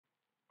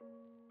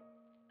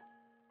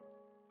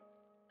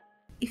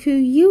If you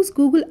use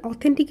Google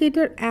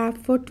Authenticator app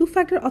for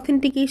two-factor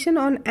authentication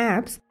on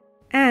apps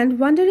and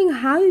wondering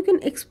how you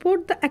can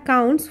export the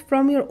accounts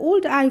from your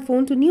old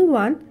iPhone to new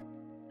one,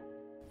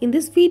 in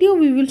this video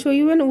we will show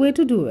you a way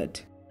to do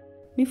it.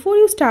 Before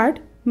you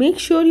start, make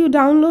sure you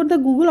download the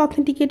Google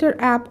Authenticator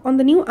app on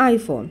the new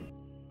iPhone.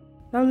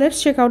 Now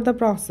let's check out the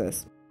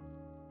process.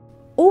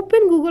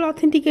 Open Google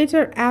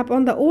Authenticator app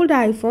on the old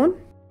iPhone.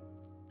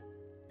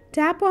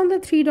 Tap on the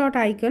three-dot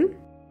icon.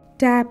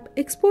 Tap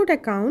Export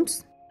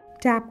Accounts.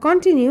 Tap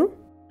Continue.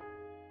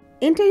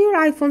 Enter your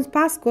iPhone's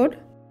passcode.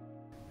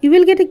 You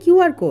will get a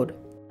QR code.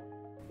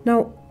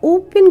 Now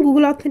open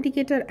Google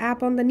Authenticator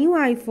app on the new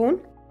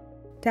iPhone.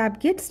 Tap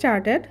Get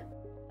Started.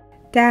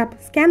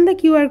 Tap Scan the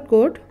QR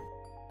code.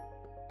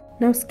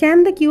 Now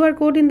scan the QR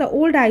code in the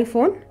old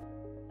iPhone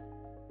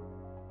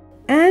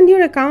and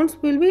your accounts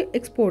will be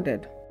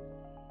exported.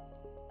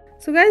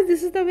 So guys,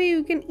 this is the way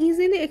you can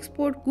easily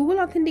export Google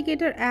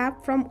Authenticator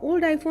app from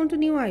old iPhone to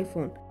new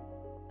iPhone.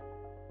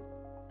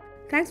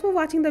 Thanks for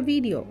watching the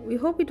video. We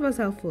hope it was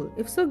helpful.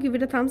 If so, give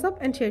it a thumbs up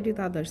and share it with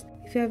others.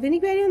 If you have any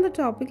query on the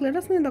topic, let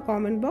us know in the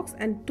comment box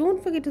and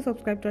don't forget to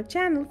subscribe to our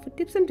channel for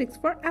tips and tricks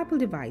for Apple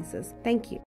devices. Thank you.